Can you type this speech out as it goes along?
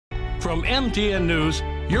From MTN News,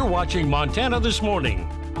 you're watching Montana This Morning.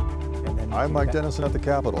 I'm Mike Dennison at the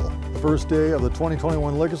Capitol. The first day of the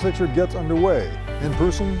 2021 legislature gets underway, in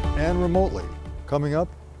person and remotely. Coming up,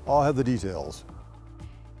 I'll have the details.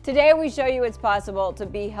 Today we show you it's possible to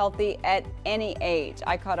be healthy at any age.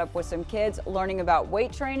 I caught up with some kids learning about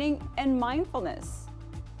weight training and mindfulness.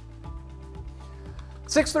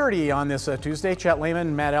 6:30 on this Tuesday. Chet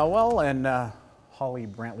Lehman, Matt Elwell, and Holly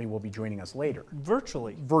Brantley will be joining us later.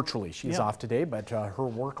 Virtually. Virtually. She's off today, but her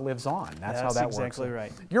work lives on. That's how that exactly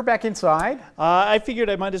works. Right. You're back inside. I figured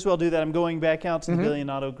I might as well do that. I'm going back out to the Billion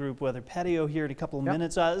Auto Group weather patio here in a couple of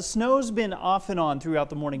minutes. Snow's been off and on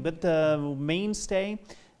throughout the morning, but the mainstay,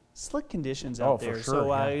 slick conditions out there. For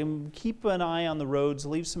sure, keep an eye on the roads.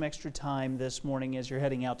 Leave some extra time this morning as you're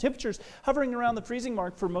heading out. Temperatures hovering around the freezing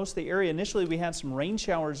mark for most of the area. Initially, we had some rain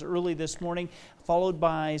showers early this morning, followed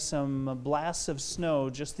by some blasts of snow,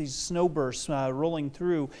 just these snow bursts rolling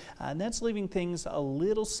through. And that's leaving things a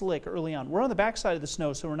little slick early on. We're on the backside of the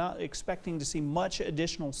snow, so we're not expecting to see much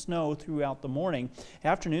additional snow throughout the morning.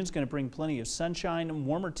 Afternoon's going to bring plenty of sunshine and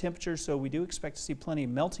warmer temperatures, so we do expect to see plenty of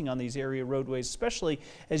melting on these area roadways, especially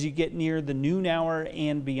as you get near the noon hour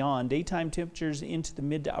and beyond. Daytime temperatures into the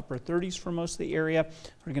mid to upper 30s for most of the area.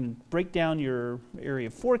 We're going to break down your area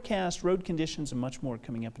forecast, road conditions, and much more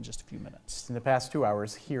coming up in just a few minutes. In the past 2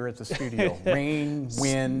 hours here at the studio, rain,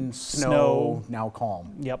 wind, snow, now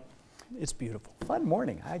calm. Yep, it's beautiful. Fun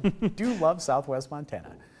morning. I do love Southwest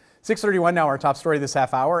Montana. 6:31 now, our top story this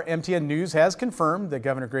half hour. MTN News has confirmed that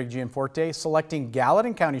Governor Greg Gianforte selecting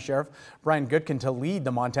Gallatin County Sheriff Brian Gutkin to lead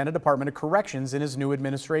the Montana Department of Corrections in his new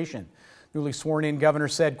administration. Newly sworn in governor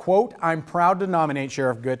said, quote, "I'm proud to nominate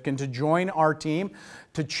Sheriff Gutkin to join our team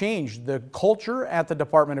to change the culture at the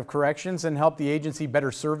Department of Corrections and help the agency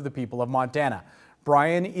better serve the people of Montana.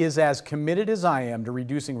 Brian is as committed as I am to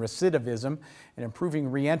reducing recidivism and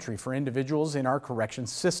improving reentry for individuals in our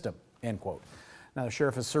corrections system," end quote. Now, the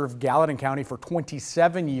sheriff has served Gallatin County for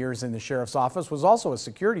 27 years in the sheriff's office, was also a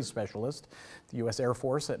security specialist at the U.S. Air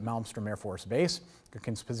Force at Malmstrom Air Force Base.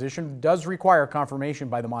 Gutkin's position does require confirmation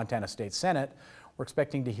by the Montana State Senate. We're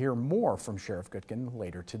expecting to hear more from Sheriff Gutkin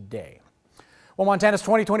later today. Well, Montana's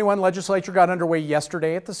 2021 legislature got underway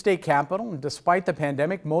yesterday at the state capitol, and despite the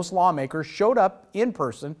pandemic, most lawmakers showed up in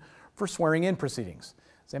person for swearing-in proceedings.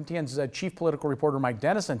 As MTN's chief political reporter Mike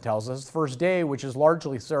Dennison tells us, the first day, which is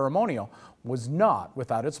largely ceremonial, was not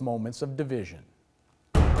without its moments of division.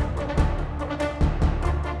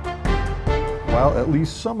 While at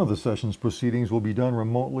least some of the session's proceedings will be done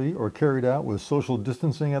remotely or carried out with social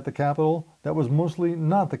distancing at the Capitol, that was mostly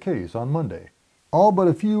not the case on Monday. All but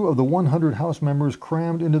a few of the 100 House members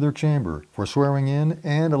crammed into their chamber for swearing in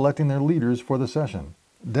and electing their leaders for the session.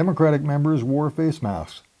 Democratic members wore face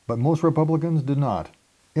masks, but most Republicans did not.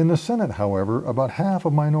 In the Senate, however, about half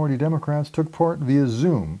of minority Democrats took part via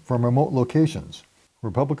Zoom from remote locations.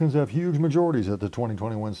 Republicans have huge majorities at the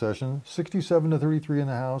 2021 session, 67 to 33 in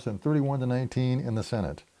the House and 31 to 19 in the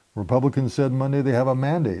Senate. Republicans said Monday they have a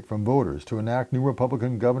mandate from voters to enact new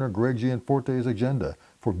Republican Governor Greg Gianforte's agenda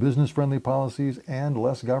for business-friendly policies and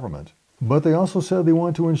less government. But they also said they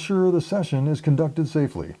want to ensure the session is conducted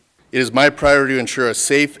safely. It is my priority to ensure a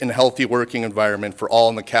safe and healthy working environment for all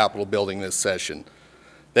in the Capitol building this session.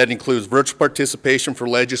 That includes virtual participation for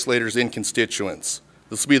legislators and constituents.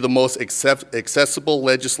 This will be the most accessible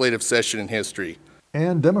legislative session in history.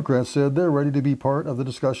 And Democrats said they're ready to be part of the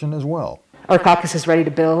discussion as well. Our caucus is ready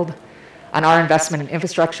to build on our investment in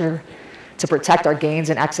infrastructure, to protect our gains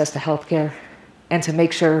in access to health care, and to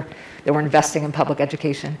make sure that we're investing in public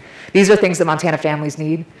education. These are things that Montana families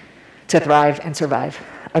need to thrive and survive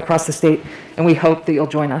across the state, and we hope that you'll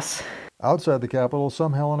join us. Outside the Capitol,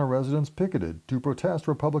 some Helena residents picketed to protest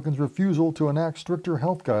Republicans' refusal to enact stricter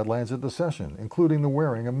health guidelines at the session, including the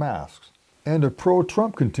wearing of masks. And a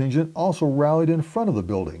pro-Trump contingent also rallied in front of the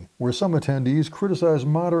building, where some attendees criticized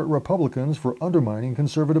moderate Republicans for undermining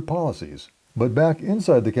conservative policies. But back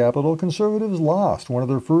inside the Capitol, conservatives lost one of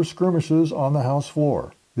their first skirmishes on the House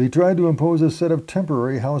floor. They tried to impose a set of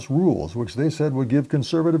temporary House rules, which they said would give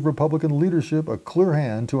conservative Republican leadership a clear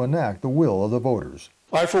hand to enact the will of the voters.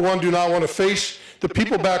 I, for one, do not want to face the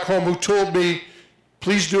people back home who told me,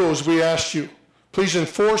 please do as we asked you. Please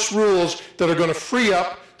enforce rules that are going to free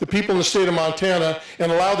up the people in the state of Montana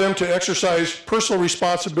and allow them to exercise personal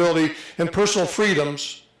responsibility and personal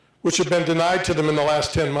freedoms which have been denied to them in the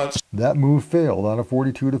last 10 months. That move failed on a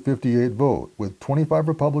 42 to 58 vote, with 25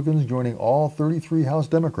 Republicans joining all 33 House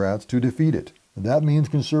Democrats to defeat it. That means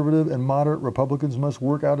conservative and moderate Republicans must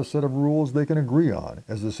work out a set of rules they can agree on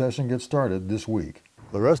as the session gets started this week.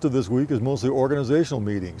 The rest of this week is mostly organizational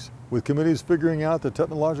meetings, with committees figuring out the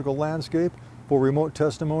technological landscape for remote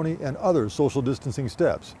testimony and other social distancing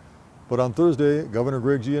steps. But on Thursday, Governor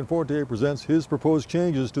Greg Gianforte presents his proposed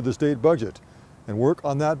changes to the state budget, and work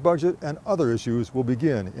on that budget and other issues will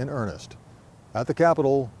begin in earnest. At the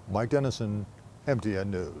Capitol, Mike Dennison, MTN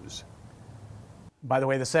News. By the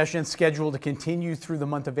way, the session is scheduled to continue through the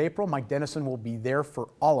month of April. Mike Dennison will be there for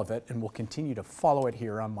all of it and will continue to follow it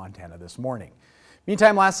here on Montana This Morning.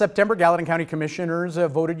 Meantime, last September, Gallatin County Commissioners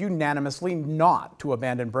voted unanimously not to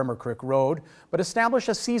abandon Bremer Creek Road, but establish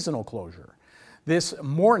a seasonal closure. This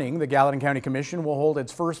morning, the Gallatin County Commission will hold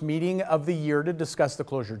its first meeting of the year to discuss the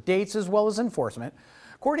closure dates as well as enforcement.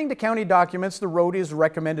 According to county documents, the road is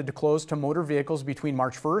recommended to close to motor vehicles between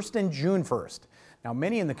March 1st and June 1st. Now,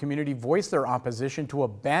 many in the community voiced their opposition to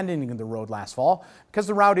abandoning the road last fall because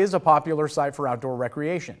the route is a popular site for outdoor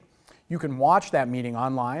recreation. You can watch that meeting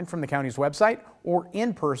online from the county's website or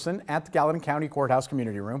in person at the Gallatin County Courthouse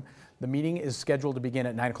Community Room. The meeting is scheduled to begin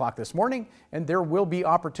at 9 o'clock this morning, and there will be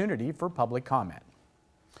opportunity for public comment.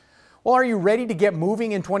 Well, are you ready to get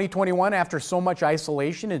moving in 2021 after so much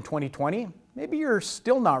isolation in 2020? Maybe you're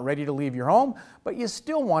still not ready to leave your home, but you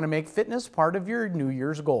still want to make fitness part of your New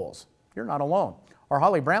Year's goals. You're not alone. Our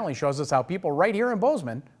Holly Brantley shows us how people right here in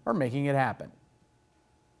Bozeman are making it happen.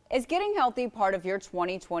 Is getting healthy part of your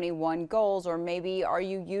 2021 goals, or maybe are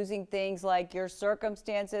you using things like your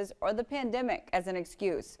circumstances or the pandemic as an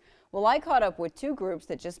excuse? Well, I caught up with two groups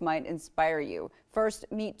that just might inspire you. First,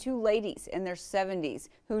 meet two ladies in their 70s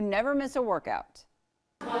who never miss a workout.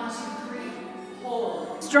 1, 2, 3,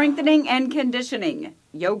 hold. Strengthening and conditioning,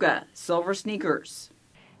 yoga, Silver Sneakers.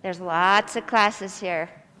 There's lots of classes here.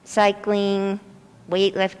 Cycling,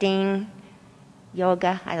 weightlifting,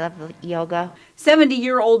 yoga. I love yoga.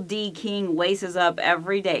 70-year-old Dee King laces up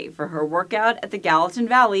every day for her workout at the Gallatin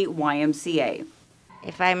Valley YMCA.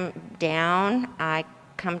 If I'm down, I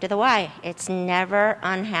come to the Y. It's never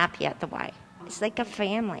unhappy at the Y. It's like a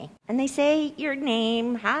family. And they say your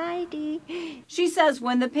name, hi Dee. She says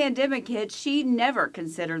when the pandemic hit, she never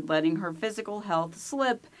considered letting her physical health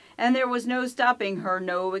slip. And there was no stopping her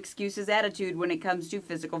no excuses attitude when it comes to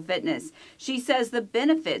physical fitness. She says the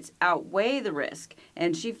benefits outweigh the risk,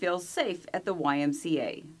 and she feels safe at the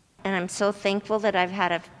YMCA. And I'm so thankful that I've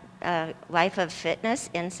had a life of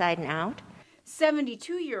fitness inside and out.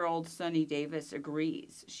 72-year-old Sunny Davis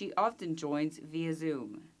agrees. She often joins via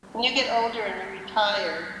Zoom. When you get older and you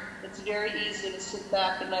retire, it's very easy to sit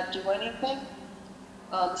back and not do anything,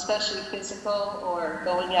 especially physical or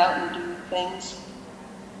going out and doing things.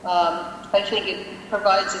 I think it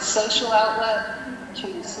provides a social outlet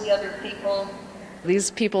to see other people.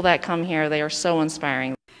 These people that come here, they are so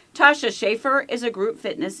inspiring. Tasha Schaefer is a group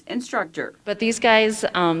fitness instructor. But these guys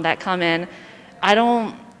that come in,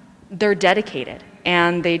 they're dedicated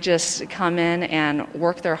and they just come in and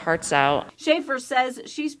work their hearts out. Schaefer says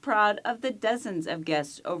she's proud of the dozens of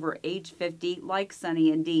guests over age 50 like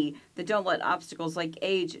Sunny and Dee that don't let obstacles like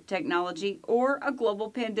age, technology, or a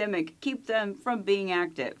global pandemic keep them from being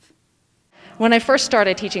active. When I first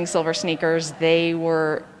started teaching Silver Sneakers,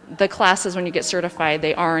 the classes when you get certified,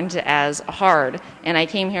 they aren't as hard. And I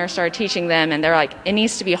came here, started teaching them, and they're like, it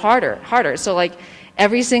needs to be harder. So like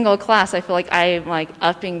every single class, I feel like I'm like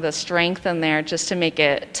upping the strength in there just to make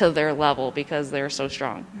it to their level because they're so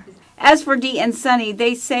strong. As for Dee and Sunny,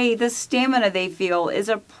 they say the stamina they feel is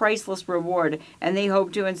a priceless reward, and they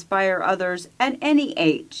hope to inspire others at any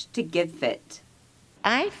age to get fit.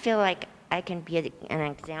 I feel like I can be an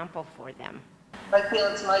example for them. I feel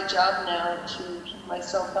it's my job now to keep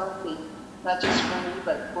myself healthy, not just for me,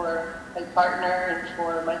 but for my partner and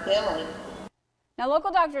for my family. Now,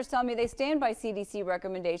 local doctors tell me they stand by CDC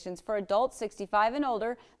recommendations for adults 65 and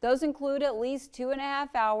older. Those include at least 2.5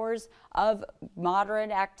 hours of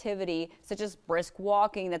moderate activity, such as brisk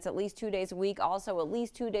walking. That's at least 2 days a week. Also, at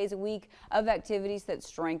least 2 days a week of activities that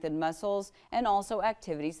strengthen muscles and also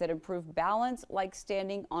activities that improve balance, like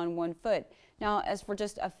standing on one foot. Now, as for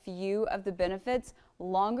just a few of the benefits,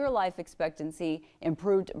 longer life expectancy,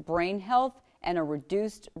 improved brain health, and a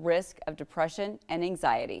reduced risk of depression and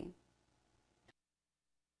anxiety.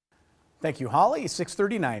 Thank you, Holly.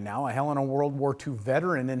 6:39 now. A Helena World War II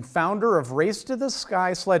veteran and founder of Race to the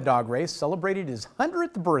Sky Sled Dog Race celebrated his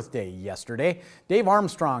 100th birthday yesterday. Dave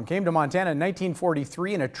Armstrong came to Montana in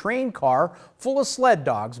 1943 in a train car full of sled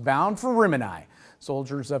dogs bound for Rimini.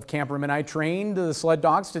 Soldiers of Camp Rimini trained the sled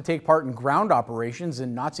dogs to take part in ground operations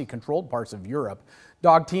in Nazi-controlled parts of Europe.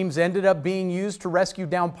 Dog teams ended up being used to rescue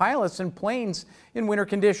downed pilots and planes in winter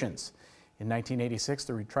conditions. In 1986,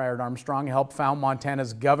 the retired Armstrong helped found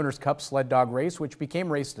Montana's Governor's Cup sled dog race, which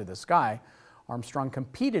became Race to the Sky. Armstrong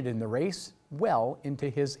competed in the race well into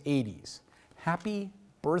his 80s. Happy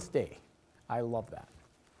birthday. I love that.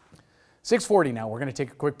 6:40 now. We're going to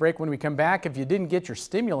take a quick break. When we come back, if you didn't get your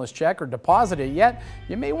stimulus check or deposit it yet,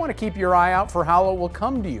 you may want to keep your eye out for how it will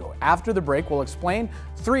come to you. After the break, we'll explain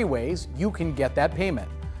 3 ways you can get that payment.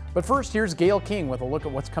 But first, here's Gail King with a look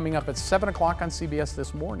at what's coming up at 7 o'clock on CBS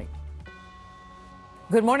This Morning.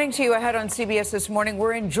 Good morning to you. Ahead on CBS This Morning,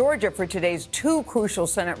 we're in Georgia for today's 2 crucial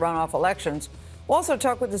Senate runoff elections. We'll also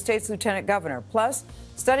talk with the state's lieutenant governor. Plus,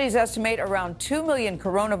 studies estimate around 2 million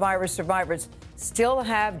coronavirus survivors still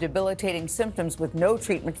have debilitating symptoms with no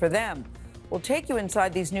treatment for them. We'll take you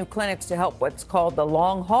inside these new clinics to help what's called the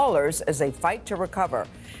long haulers as they fight to recover.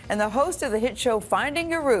 And the host of the hit show Finding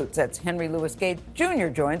Your Roots, that's Henry Louis Gates Jr.,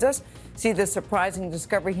 joins us. See the surprising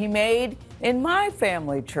discovery he made in my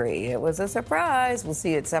family tree. It was a surprise. We'll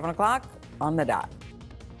see you at 7 o'clock on the dot.